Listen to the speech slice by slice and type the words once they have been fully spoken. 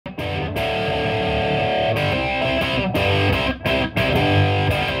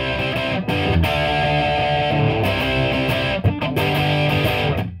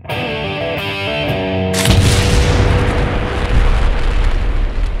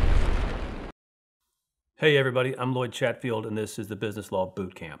Hey everybody, I'm Lloyd Chatfield and this is the Business Law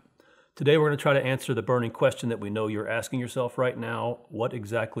Boot Camp. Today we're going to try to answer the burning question that we know you're asking yourself right now: what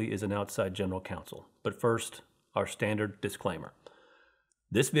exactly is an outside general counsel? But first, our standard disclaimer.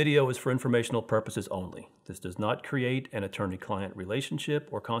 This video is for informational purposes only. This does not create an attorney-client relationship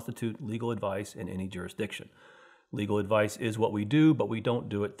or constitute legal advice in any jurisdiction. Legal advice is what we do, but we don't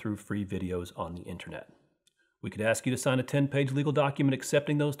do it through free videos on the internet. We could ask you to sign a 10-page legal document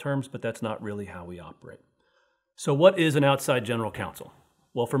accepting those terms, but that's not really how we operate. So what is an outside general counsel?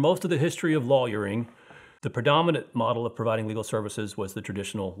 Well, for most of the history of lawyering, the predominant model of providing legal services was the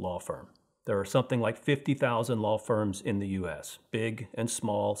traditional law firm. There are something like 50,000 law firms in the U.S., big and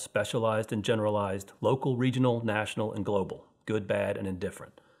small, specialized and generalized, local, regional, national, and global, good, bad, and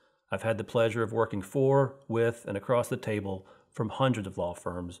indifferent. I've had the pleasure of working for, with, and across the table from hundreds of law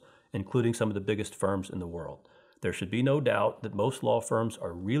firms, including some of the biggest firms in the world. There should be no doubt that most law firms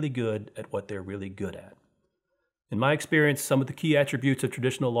are really good at what they're really good at. In my experience, some of the key attributes of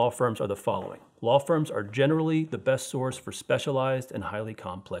traditional law firms are the following. Law firms are generally the best source for specialized and highly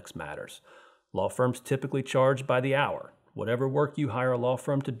complex matters. Law firms typically charge by the hour. Whatever work you hire a law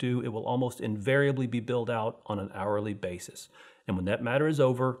firm to do, it will almost invariably be billed out on an hourly basis. And when that matter is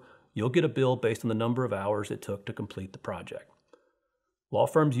over, you'll get a bill based on the number of hours it took to complete the project. Law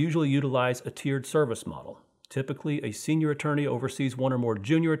firms usually utilize a tiered service model. Typically, a senior attorney oversees one or more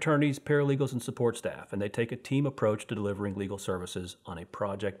junior attorneys, paralegals, and support staff, and they take a team approach to delivering legal services on a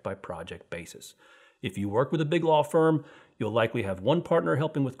project-by-project basis. If you work with a big law firm, you'll likely have one partner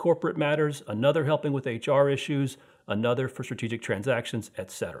helping with corporate matters, another helping with HR issues, another for strategic transactions,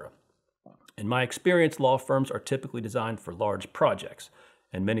 etc. In my experience, law firms are typically designed for large projects,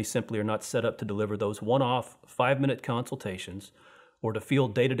 and many simply are not set up to deliver those one-off, 5-minute consultations, or to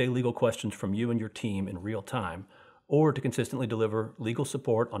field day-to-day legal questions from you and your team in real time, or to consistently deliver legal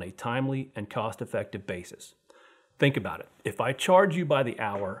support on a timely and cost-effective basis. Think about it. If I charge you by the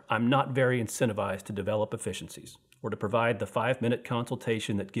hour, I'm not very incentivized to develop efficiencies or to provide the 5-minute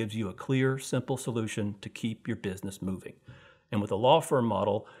consultation that gives you a clear, simple solution to keep your business moving. And with a law firm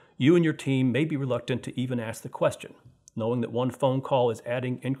model, you and your team may be reluctant to even ask the question, knowing that one phone call is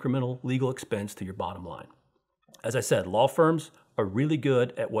adding incremental legal expense to your bottom line. As I said, law firms are really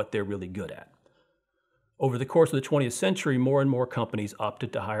good at what they're really good at. Over the course of the 20th century, more and more companies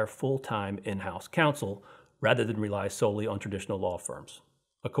opted to hire full-time in-house counsel rather than rely solely on traditional law firms.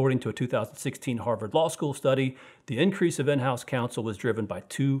 According to a 2016 Harvard Law School study, the increase of in-house counsel was driven by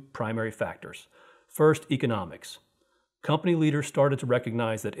two primary factors. First, economics. Company leaders started to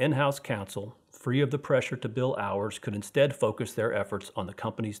recognize that in-house counsel, free of the pressure to bill hours, could instead focus their efforts on the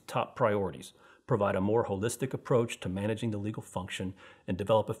company's top priorities, provide a more holistic approach to managing the legal function, and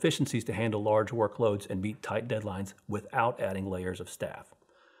develop efficiencies to handle large workloads and meet tight deadlines without adding layers of staff.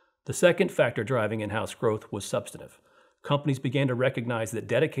 The second factor driving in-house growth was substantive. Companies began to recognize that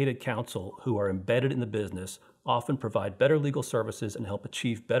dedicated counsel who are embedded in the business often provide better legal services and help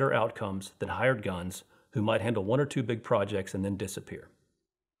achieve better outcomes than hired guns who might handle one or two big projects and then disappear.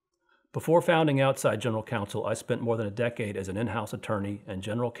 Before founding Outside General Counsel, I spent more than a decade as an in-house attorney and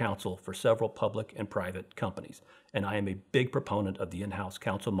general counsel for several public and private companies, and I am a big proponent of the in-house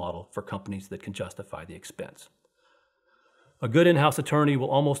counsel model for companies that can justify the expense. A good in-house attorney will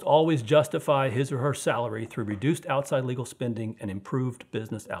almost always justify his or her salary through reduced outside legal spending and improved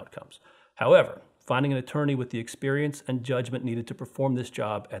business outcomes. However, finding an attorney with the experience and judgment needed to perform this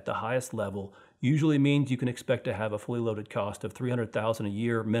job at the highest level usually means you can expect to have a fully loaded cost of $300,000 a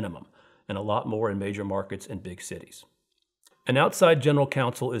year minimum, and a lot more in major markets and big cities. An outside general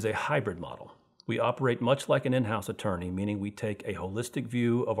counsel is a hybrid model. We operate much like an in-house attorney, meaning we take a holistic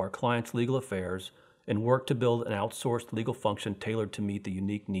view of our clients' legal affairs and work to build an outsourced legal function tailored to meet the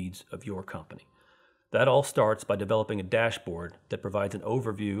unique needs of your company. That all starts by developing a dashboard that provides an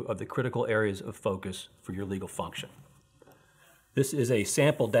overview of the critical areas of focus for your legal function. This is a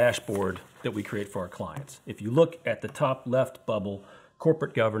sample dashboard that we create for our clients. If you look at the top left bubble,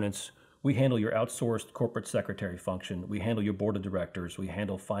 corporate governance, we handle your outsourced corporate secretary function. We handle your board of directors. We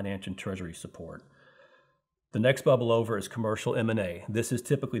handle finance and treasury support. The next bubble over is commercial M&A. This is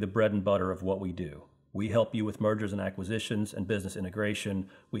typically the bread and butter of what we do. We help you with mergers and acquisitions and business integration.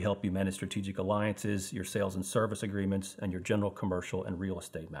 We help you manage strategic alliances, your sales and service agreements, and your general commercial and real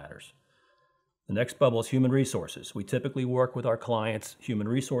estate matters. The next bubble is human resources. We typically work with our clients' human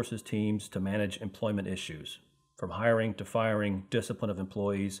resources teams to manage employment issues, from hiring to firing, discipline of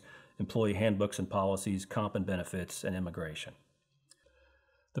employees, employee handbooks and policies, comp and benefits, and immigration.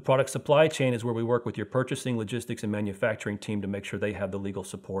 The product supply chain is where we work with your purchasing, logistics, and manufacturing team to make sure they have the legal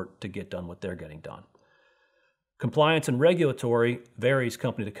support to get done what they're getting done. Compliance and regulatory varies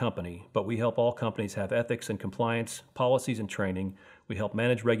company to company, but we help all companies have ethics and compliance, policies and training. We help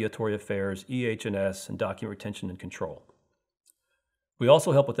manage regulatory affairs, EH&S, and document retention and control. We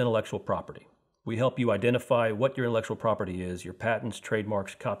also help with intellectual property. We help you identify what your intellectual property is, your patents,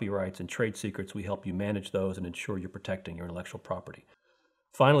 trademarks, copyrights, and trade secrets. We help you manage those and ensure you're protecting your intellectual property.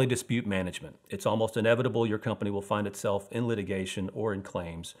 Finally, dispute management. It's almost inevitable your company will find itself in litigation or in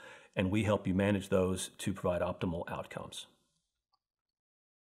claims, and we help you manage those to provide optimal outcomes.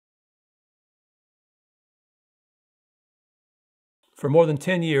 For more than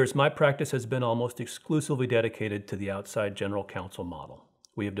 10 years, my practice has been almost exclusively dedicated to the outside general counsel model.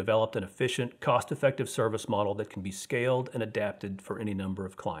 We have developed an efficient, cost-effective service model that can be scaled and adapted for any number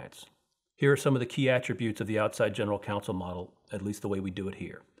of clients. Here are some of the key attributes of the outside general counsel model, at least the way we do it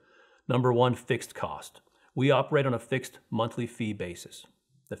here. Number one, fixed cost. We operate on a fixed monthly fee basis.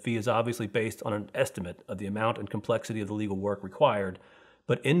 The fee is obviously based on an estimate of the amount and complexity of the legal work required,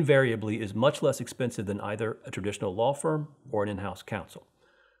 but invariably is much less expensive than either a traditional law firm or an in-house counsel.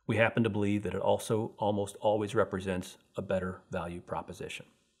 We happen to believe that it also almost always represents a better value proposition.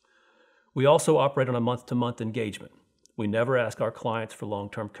 We also operate on a month-to-month engagement. We never ask our clients for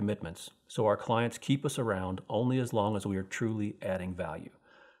long-term commitments, so our clients keep us around only as long as we are truly adding value.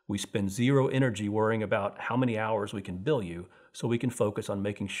 We spend zero energy worrying about how many hours we can bill you, so we can focus on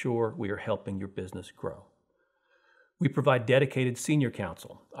making sure we are helping your business grow. We provide dedicated senior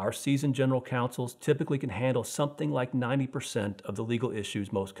counsel. Our seasoned general counsels typically can handle something like 90% of the legal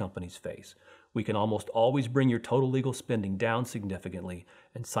issues most companies face. We can almost always bring your total legal spending down significantly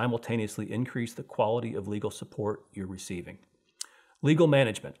and simultaneously increase the quality of legal support you're receiving. Legal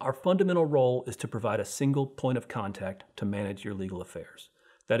management. Our fundamental role is to provide a single point of contact to manage your legal affairs.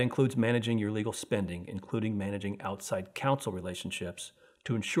 That includes managing your legal spending, including managing outside counsel relationships,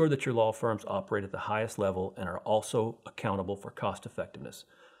 to ensure that your law firms operate at the highest level and are also accountable for cost effectiveness.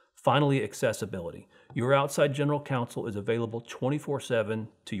 Finally, accessibility. Your outside general counsel is available 24/7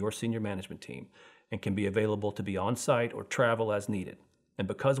 to your senior management team and can be available to be on-site or travel as needed. And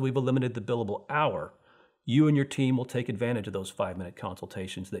because we've eliminated the billable hour, you and your team will take advantage of those 5-minute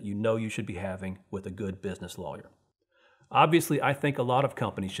consultations that you know you should be having with a good business lawyer. Obviously, I think a lot of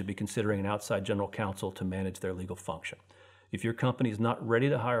companies should be considering an outside general counsel to manage their legal function. If your company is not ready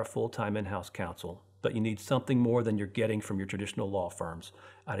to hire a full-time in-house counsel, but you need something more than you're getting from your traditional law firms,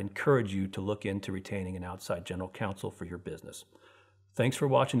 I'd encourage you to look into retaining an outside general counsel for your business. Thanks for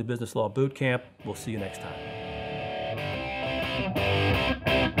watching the Business Law Bootcamp. We'll see you next time.